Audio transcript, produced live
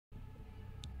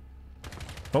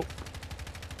Oh.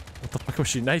 What the fuck was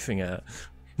she knifing at?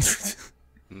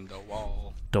 The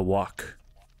wall. The walk.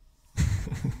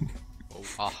 Oh,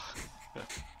 ah.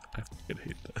 I fucking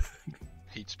hate that.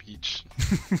 Hate speech.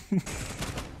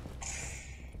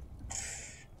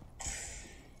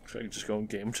 Should I just go in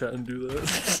game chat and do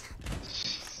that?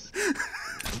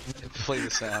 Play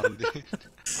the sound, dude.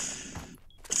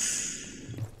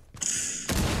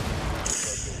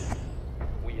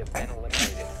 We have been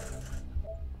eliminated.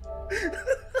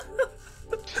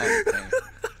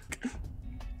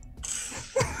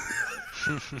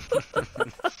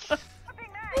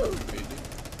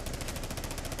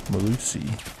 Malusi.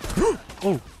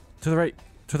 Oh! To the right!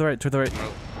 To the right! To the right!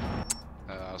 Oh.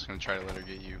 I was gonna try to let her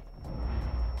get you.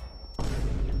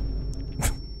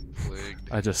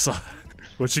 Fligged. I just saw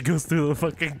when she goes through the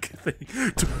fucking thing.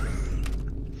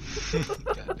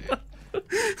 Goddamn.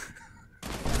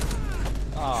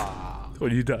 Ah.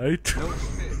 When you died. Nope.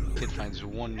 Kid finds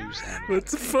one new sound.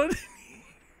 What's funny?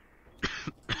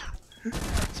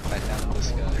 Let's back down to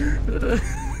this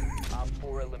guy. Op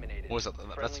 4 eliminated. What was that?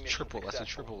 That's a triple. That's a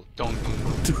triple. Don't.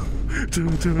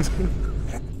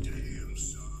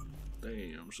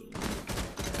 Damn, son.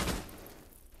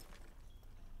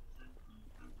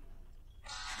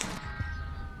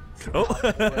 Oh!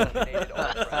 Eliminated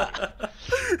all friendly.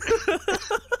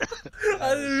 I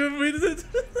didn't even mean it.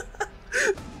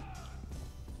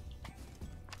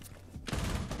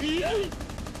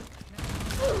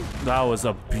 That was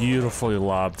a beautifully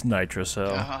lobbed nitro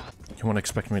cell. You won't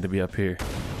expect me to be up here.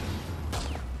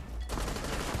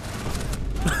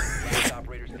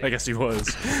 I guess he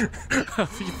was.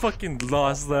 You fucking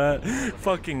lost that.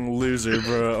 Fucking loser,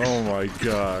 bro. Oh my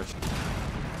gosh.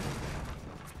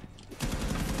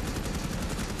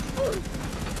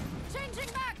 Changing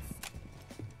backs.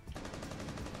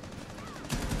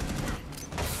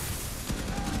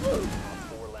 Op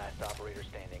 4 last operator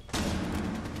standing.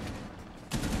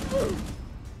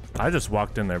 I just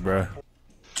walked in there, bro.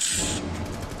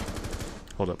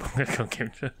 Hold up. I'm gonna go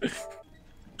game chat.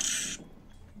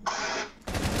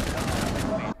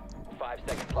 5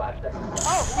 seconds left.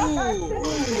 All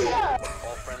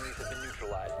friendlies have been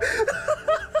neutralized.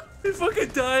 He fucking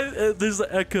died and there's an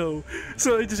echo.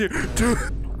 So I just hear, dude,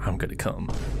 I'm gonna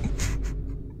come.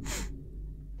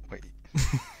 Wait.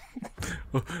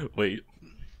 Wait.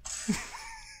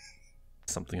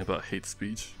 Something about hate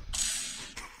speech.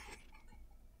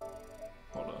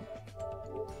 Hold on.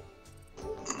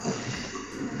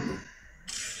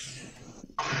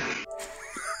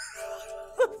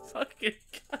 Fucking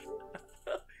God.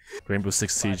 Rainbow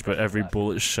Six Siege, but every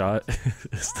bullet shot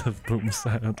is the boom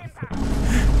sound.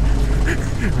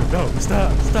 No,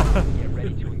 stop, stop. Get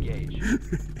ready to engage.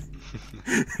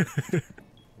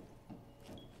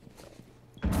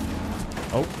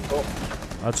 Oh,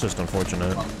 that's just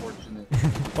unfortunate.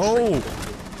 Oh,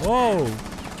 oh.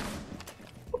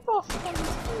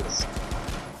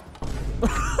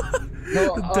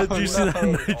 Did you see that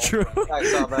nitro? I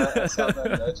saw that. I saw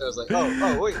that. I was like,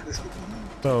 oh, wait. This could...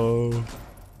 Oh.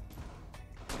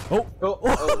 Oh. Oh,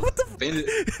 What the Bandit.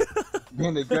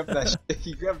 Bandit grabbed that shit.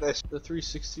 He grabbed that shit. The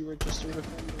 360 register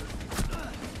defender.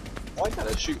 Why you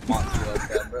gotta shoot monster like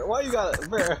that, bro? Why you gotta,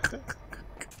 bro?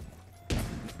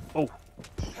 Oh.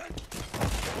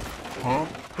 Huh?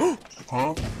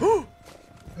 Huh?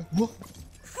 What?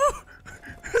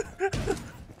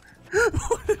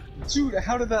 Dude,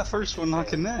 how did that first one not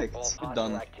connect? All We're hostile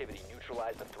done. activity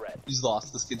neutralize the threat. He's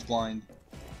lost. This kid's blind.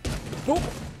 Oh.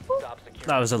 Stop securing.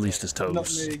 That was at least his toes.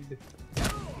 Nutmegged.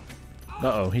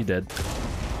 Uh-oh, he dead.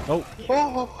 Oh,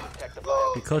 Oh! Protect the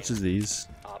bio. he clutches these.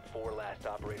 Op 4 last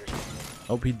operator.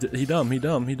 Oh, he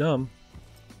dumb.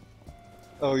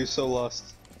 Oh, you're so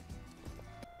lost.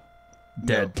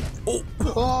 Dead. Oh.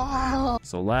 Oh!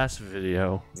 So last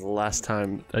video, the last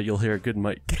time you'll hear a good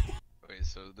mic. Wait,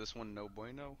 so this one no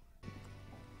bueno?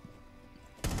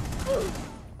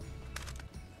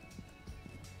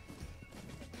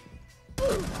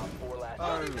 Op 4 last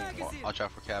operator. Watch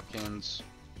out for cap cans.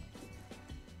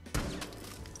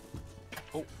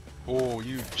 Oh. Oh,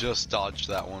 you just dodged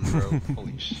that one, bro.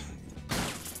 Holy shit.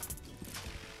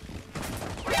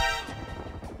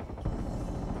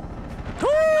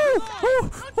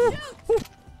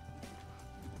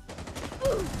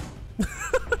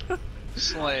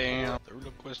 Slam. The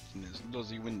real question is, does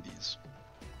he win these?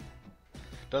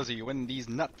 Does he win these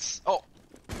nuts? Oh!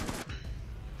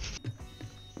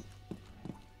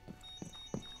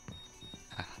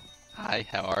 Hi,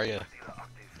 how are you?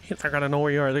 They're gonna know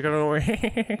where you are. They're gonna know where.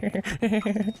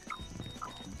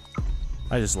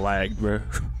 I just lagged, bro.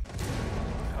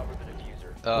 Cover the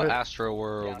diffuser. Astro Down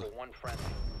World. to one friendly.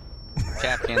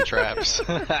 Capcan traps.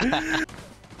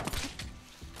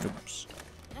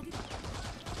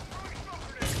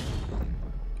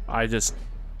 I just...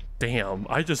 Damn,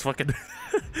 I just fucking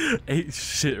ate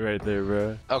shit right there,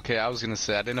 bro. Okay, I was gonna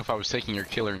say, I didn't know if I was taking your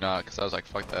kill or not, because I was like,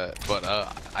 fuck that. But,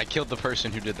 I killed the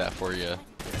person who did that for you.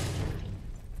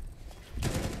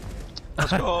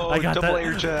 Let's go! I got double that.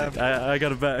 air jab! I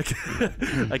got it back.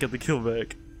 I got the kill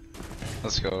back.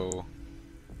 Let's go.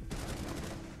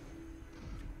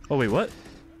 Oh, wait, what?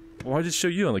 Why did it show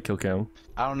you on the kill cam?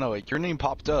 I don't know, like, your name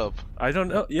popped up. I don't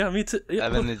know. Yeah, me too. Yeah.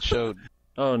 And then it showed.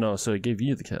 Oh, no, so it gave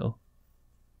you the kill.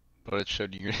 But it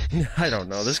showed you. I don't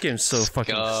know. This game's so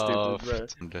fucking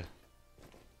stupid, bro.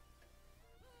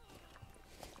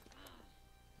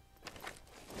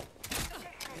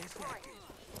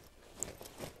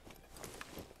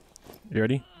 You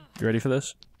ready? You ready for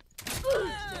this?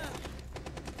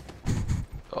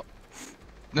 Oh,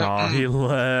 no. Aw, he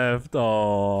left.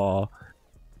 Aww.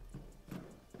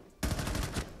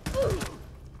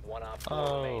 One op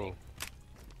 4 remaining.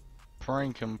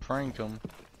 Prank him, prank him.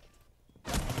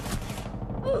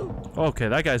 Okay,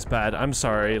 that guy's bad. I'm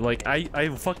sorry. Like, I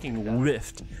fucking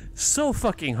whiffed so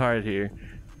fucking hard here.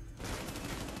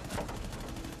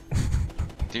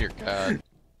 Dear God.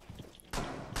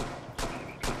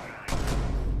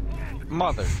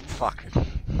 Motherfucker.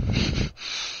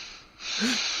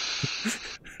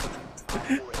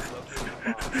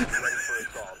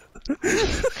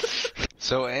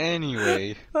 So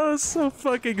anyway. That was so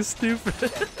fucking stupid.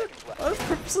 I was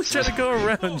purposely trying to go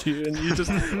around you, and you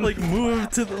just like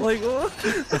moved to the like. What?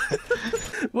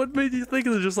 What made you think it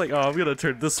was just like, oh, I'm gonna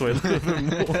turn this way a little bit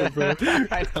more, bro?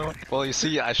 I know. Well, you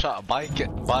see, I shot a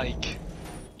bike.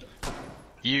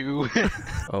 You.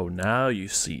 Oh, now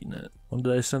you've seen it. When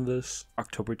did I send this?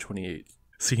 October 28th.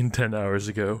 Seen 10 hours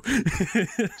ago.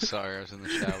 Sorry, I was in the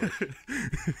shower.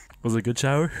 Was it a good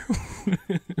shower?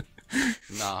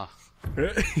 Nah.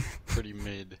 Pretty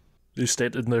mid. You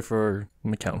stayed in there for,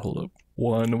 let me count, hold up.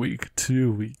 1 week,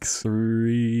 2 weeks,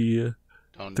 3...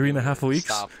 Don't 3.5 weeks?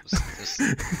 Stop.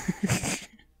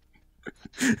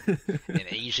 An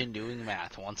Asian doing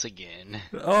math once again.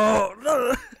 Oh,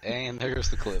 no! And there goes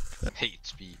the clip. Hate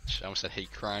speech. I almost said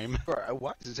hate crime. Bro,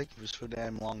 why does it take you so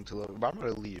damn long to load? I'm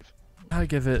gonna leave. I'll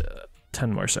give it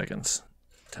 10 more seconds.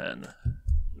 10,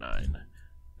 9,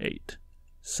 8,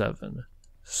 7,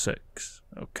 6.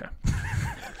 Okay.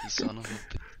 You son of a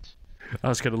bitch. I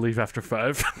was gonna leave after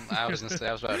 5. I was gonna say,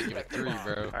 I was about to give it 3,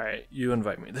 bro. Alright, you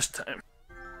invite me this time.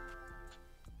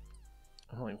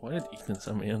 I'm like, why did Ethan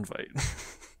send me an invite?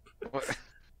 What?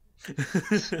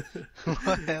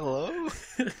 What? Hello?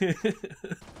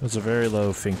 There's a very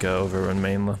low Finca over in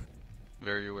mainland.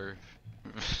 Very aware.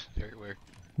 Very aware.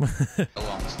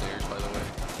 Along stairs, by the way.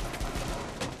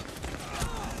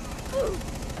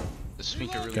 The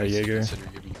Finca really Got needs to Jaeger. consider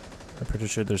giving. I'm pretty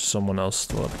sure there's someone else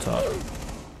still up top.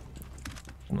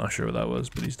 I'm not sure what that was,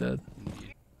 but he's dead.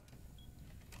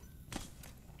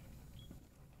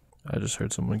 I just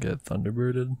heard someone get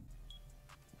Thunderbirded.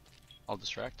 I'll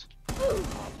distract.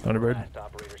 Thunderbird? Last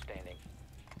operator standing.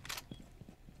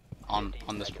 On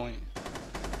this point.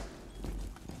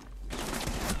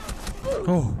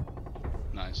 Oh!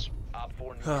 Nice. Op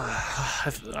 4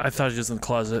 I thought he was in the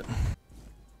closet.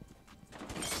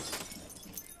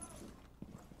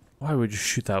 Why would you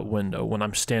shoot that window when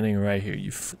I'm standing right here,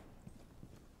 you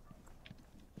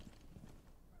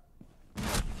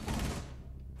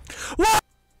What?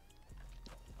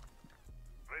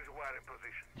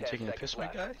 You taking a piss, my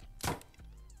guy?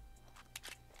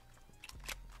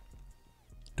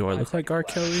 Do I look like R.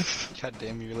 Kelly? God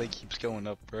damn, your leg keeps going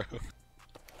up, bro.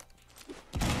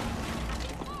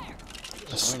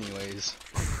 So anyways.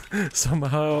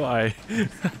 Somehow I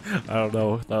don't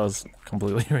know, that was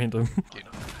completely random. Dude.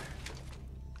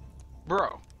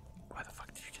 Bro. Why the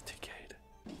fuck do you get TK'd?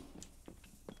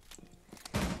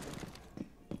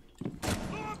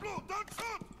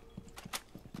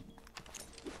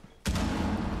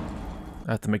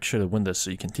 I have to make sure to win this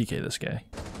so you can TK this guy.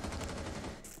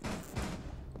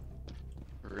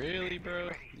 Really, bro?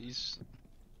 These...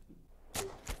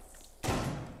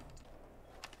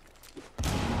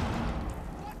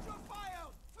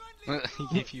 He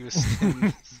gave you a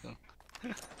stim, so...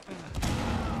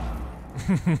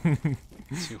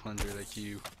 200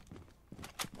 IQ.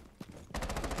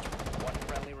 One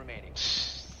friendly remaining.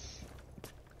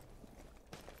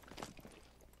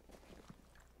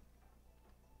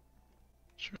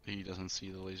 Surely he doesn't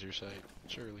see the laser sight.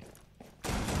 Surely.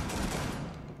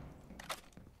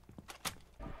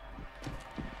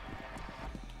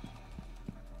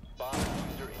 Bomb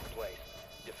diffuser in place.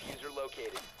 Diffuser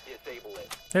located. Disable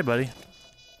it. Hey buddy.